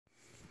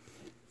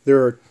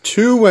There are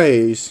two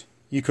ways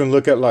you can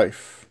look at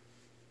life.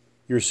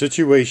 Your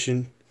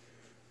situation,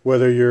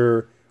 whether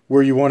you're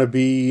where you want to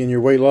be in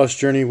your weight loss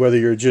journey, whether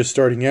you're just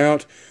starting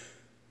out.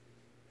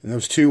 And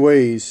those two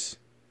ways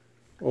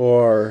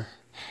are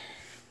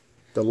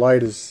the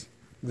light is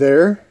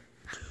there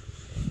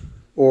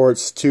or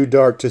it's too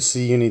dark to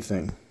see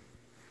anything.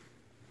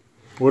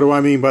 What do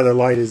I mean by the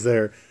light is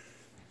there?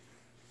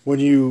 When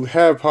you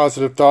have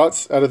positive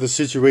thoughts out of the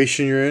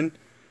situation you're in,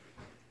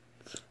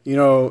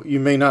 you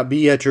may not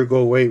be at your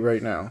goal weight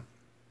right now,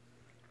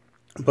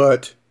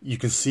 but you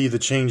can see the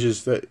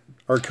changes that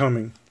are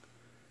coming.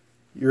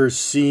 You're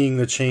seeing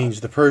the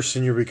change, the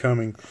person you're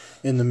becoming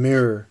in the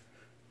mirror.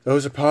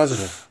 Those are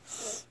positive.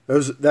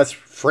 That's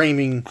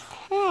framing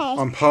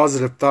on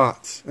positive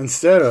thoughts.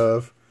 Instead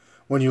of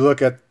when you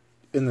look at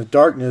in the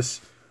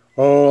darkness,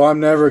 oh, I'm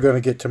never going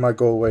to get to my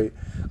goal weight.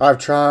 I've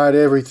tried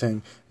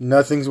everything.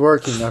 Nothing's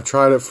working. I've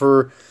tried it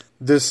for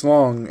this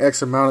long,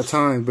 X amount of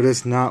time, but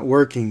it's not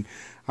working.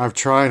 I've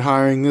tried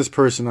hiring this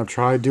person. I've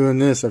tried doing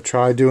this. I've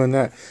tried doing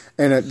that,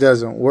 and it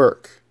doesn't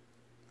work.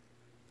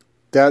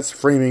 That's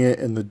framing it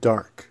in the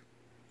dark.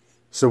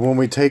 So when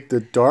we take the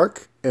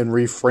dark and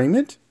reframe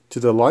it to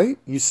the light,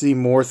 you see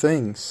more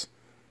things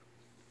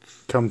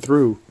come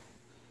through.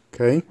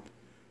 Okay?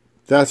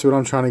 That's what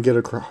I'm trying to get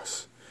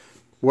across.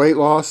 Weight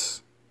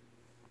loss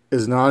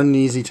is not an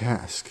easy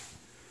task.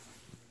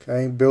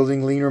 Okay?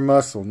 Building leaner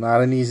muscle, not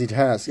an easy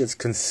task. It's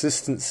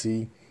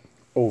consistency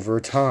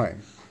over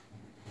time.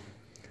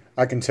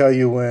 I can tell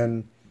you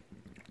when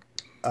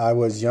I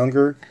was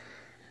younger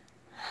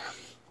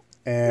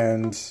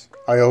and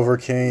I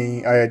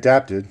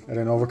adapted. I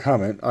didn't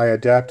overcome it. I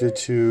adapted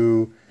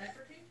to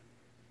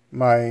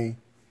my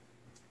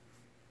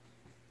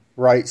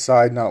right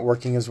side not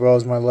working as well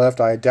as my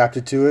left. I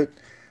adapted to it.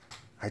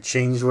 I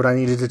changed what I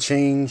needed to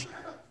change.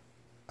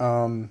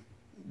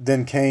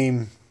 Then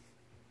came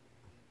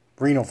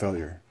renal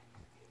failure.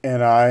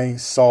 And I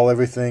saw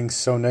everything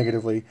so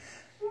negatively.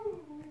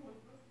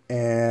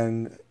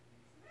 And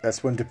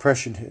that's when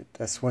depression hit.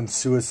 That's when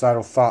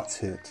suicidal thoughts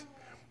hit.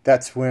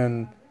 That's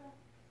when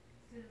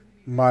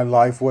my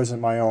life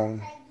wasn't my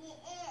own.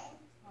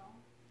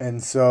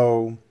 And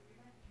so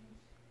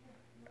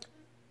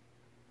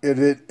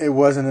it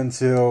wasn't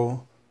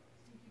until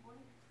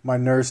my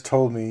nurse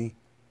told me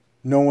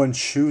no one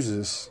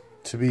chooses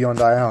to be on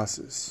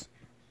dialysis.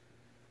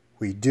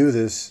 We do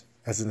this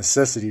as a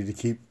necessity to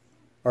keep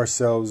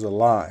ourselves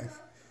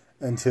alive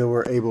until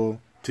we're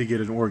able to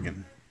get an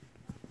organ.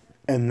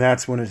 And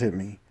that's when it hit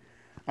me.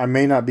 I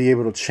may not be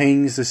able to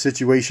change the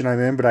situation I'm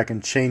in, but I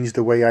can change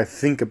the way I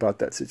think about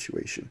that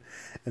situation.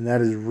 And that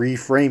is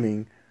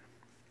reframing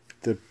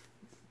the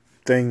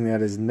thing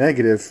that is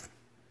negative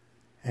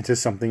into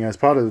something that's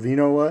positive. You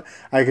know what?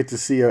 I get to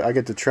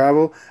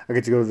travel. I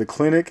get to go to the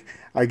clinic.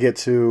 I get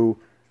to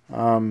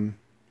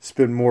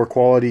spend more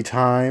quality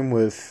time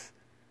with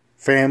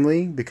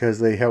family because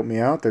they help me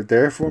out. They're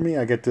there for me.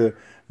 I get to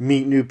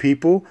meet new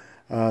people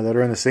that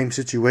are in the same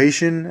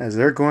situation as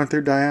they're going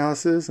through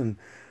dialysis. And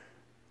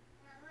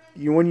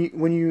when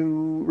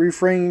you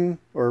reframe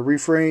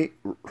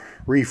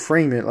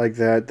it like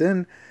that,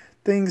 then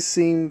things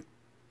seem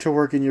to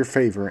work in your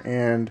favor.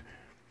 And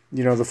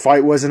the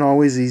fight wasn't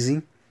always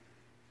easy.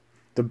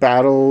 The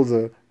battle,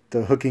 the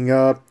hooking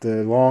up,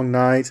 the long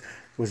nights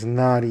was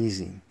not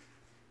easy.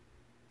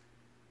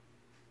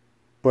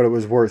 But it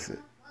was worth it.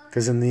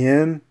 Because in the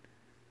end,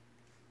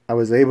 I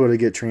was able to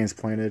get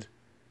transplanted.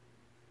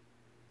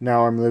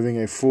 Now I'm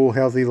living a full,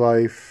 healthy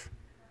life,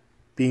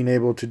 being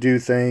able to do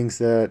things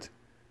that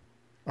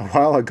a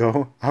while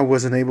ago I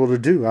wasn't able to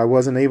do. I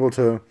wasn't able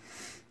to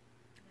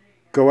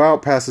go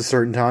out past a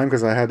certain time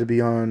because I had to be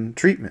on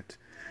treatment.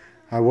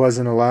 I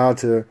wasn't allowed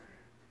to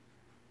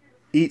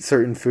eat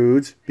certain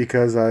foods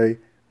because I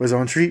was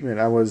on treatment.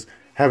 I was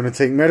having to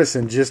take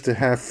medicine just to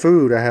have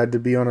food. I had to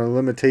be on a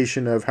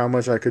limitation of how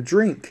much I could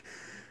drink.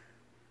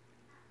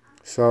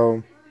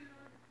 So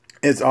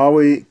it's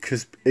always,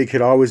 because it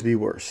could always be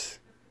worse.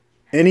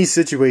 Any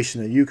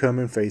situation that you come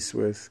in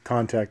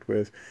contact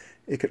with,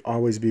 it could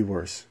always be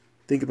worse.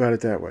 Think about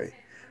it that way.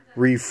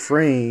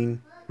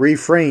 Reframe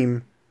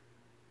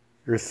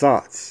your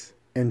thoughts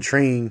and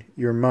train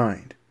your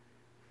mind.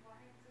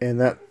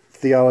 And that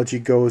theology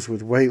goes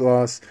with weight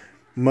loss,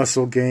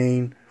 muscle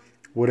gain,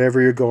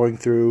 whatever you're going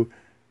through.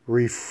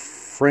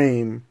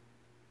 Reframe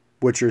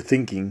what you're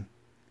thinking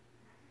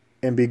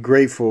and be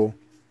grateful.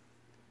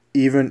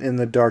 Even in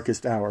the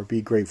darkest hour,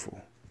 be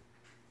grateful.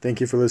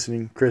 Thank you for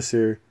listening. Chris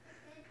here.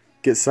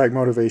 Get Psych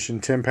Motivation,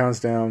 10 pounds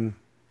down,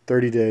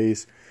 30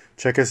 days.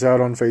 Check us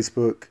out on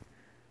Facebook.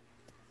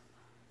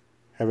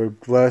 Have a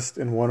blessed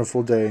and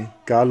wonderful day.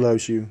 God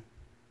loves you.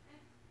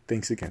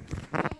 Thanks again.